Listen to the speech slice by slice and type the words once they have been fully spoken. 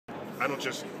I don't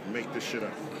just make this shit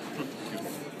up.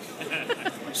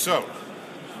 So,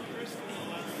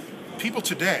 people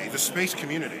today, the space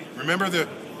community, remember the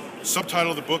subtitle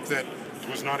of the book that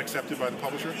was not accepted by the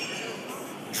publisher?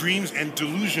 Dreams and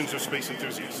Delusions of Space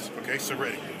Enthusiasts. Okay, so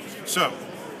ready. So,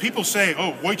 people say,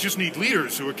 oh, we just need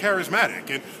leaders who are charismatic,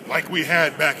 and like we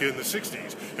had back in the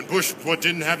 60s. And Bush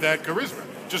didn't have that charisma.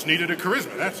 Just needed a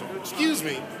charisma, that's all. Excuse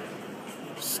me.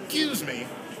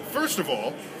 First of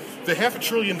all, the $500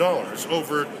 billion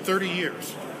over 30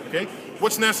 years, okay?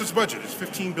 What's NASA's budget? It's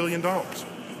 $15 billion.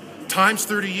 Times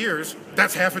 30 years,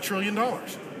 that's $500 billion.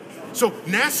 So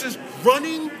NASA's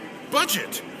running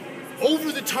budget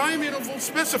over the time interval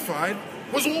specified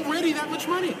was already that much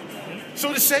money.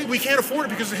 So to say we can't afford it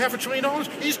because it's $500 billion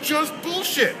is just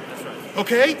bullshit.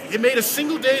 Okay? It made a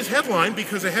single day's headline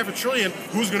because $500 billion,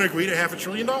 who's going to agree to $500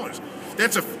 billion?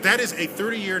 That is a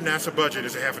 30-year NASA budget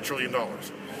is $500 billion.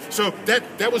 So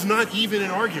that was not even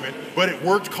an argument, but it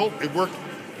worked.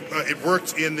 It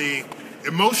worked in the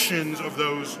emotions of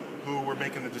those who were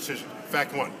making the decision.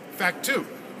 Fact one. Fact two.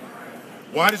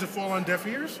 Why does it fall on deaf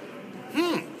ears?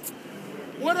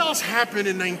 What else happened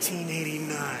in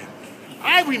 1989?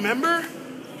 I remember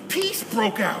peace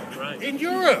broke out in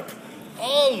Europe.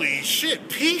 Holy shit,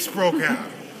 peace broke out.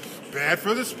 Bad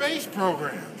for the space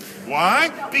program.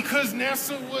 Why? Because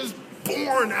NASA was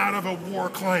born out of a war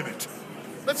climate.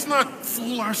 Let's not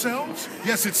fool ourselves.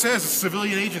 Yes, it says a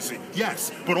civilian agency.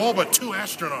 Yes, but all but 2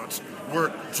 astronauts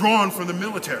were drawn from the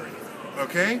military.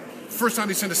 Okay? First time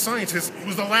they sent a scientist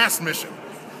was the last mission.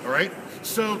 All right?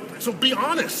 So be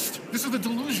honest. This is the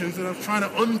delusions that I'm trying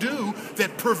to undo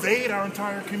that pervade our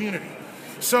entire community.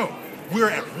 So, we're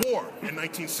at war in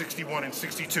 1961 and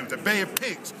 62. The Bay of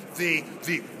Pigs, the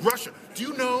Russia. Do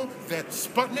you know that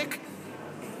Sputnik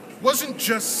wasn't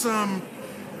just some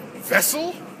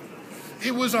vessel?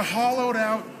 It was a hollowed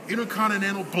out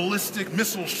intercontinental ballistic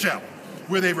missile shell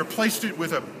where they replaced it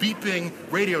with a beeping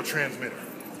radio transmitter.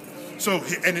 So,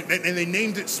 and they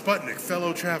named it Sputnik,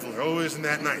 fellow traveler. Oh, isn't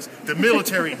that nice? The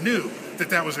military knew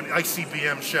that was an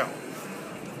ICBM shell.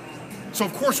 So,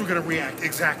 of course, we're going to react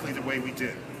exactly the way we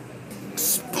did.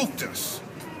 Spooked us.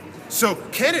 So,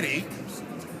 Kennedy,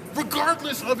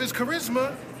 regardless of his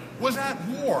charisma, was at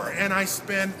war. And I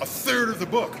spend a third of the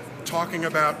book talking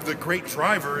about the great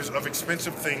drivers of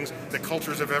expensive things that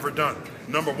cultures have ever done.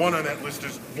 Number one on that list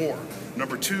is war.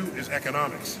 Number two is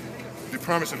economics. The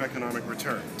promise of economic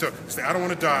return. So say, I don't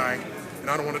want to die, and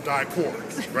I don't want to die poor,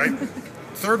 right?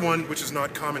 Third one, which is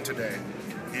not common today,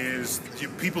 is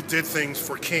people did things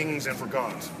for kings and for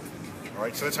gods. All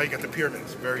right, so that's how you get the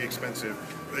pyramids. Very expensive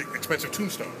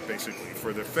tombstone, basically,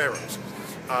 for the pharaohs.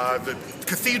 The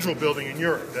cathedral building in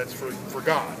Europe, that's for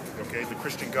God, okay, the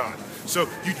Christian God. So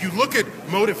you look at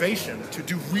motivation to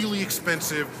do really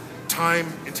expensive,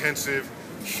 time-intensive,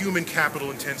 human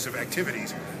capital-intensive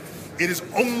activities. It is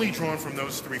only drawn from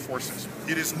those 3 forces.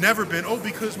 It has never been, oh,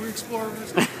 because we're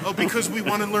explorers, oh, because we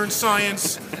want to learn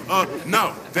science.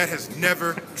 No, that has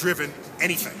never driven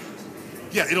anything.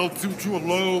 Yeah, it'll do a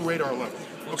low radar level.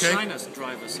 Okay? Well, China's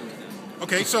drive us into that.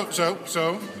 Okay, so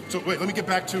wait, let me get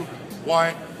back to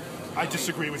why I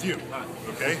disagree with you.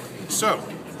 Okay? So,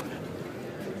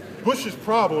 Bush's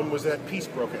problem was that peace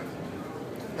broke out.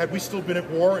 Had we still been at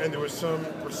war and there was some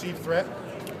perceived threat,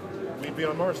 we'd be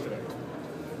on Mars today.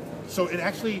 So it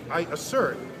actually, I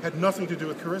assert, had nothing to do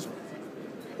with charisma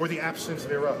or the absence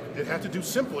thereof. It had to do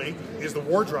simply, is the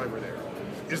war driver there?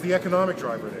 Is the economic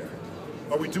driver there?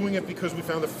 Are we doing it because we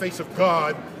found the face of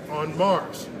God on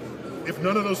Mars? If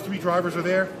none of those 3 drivers are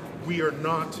there, we are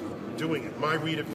not doing it. My read of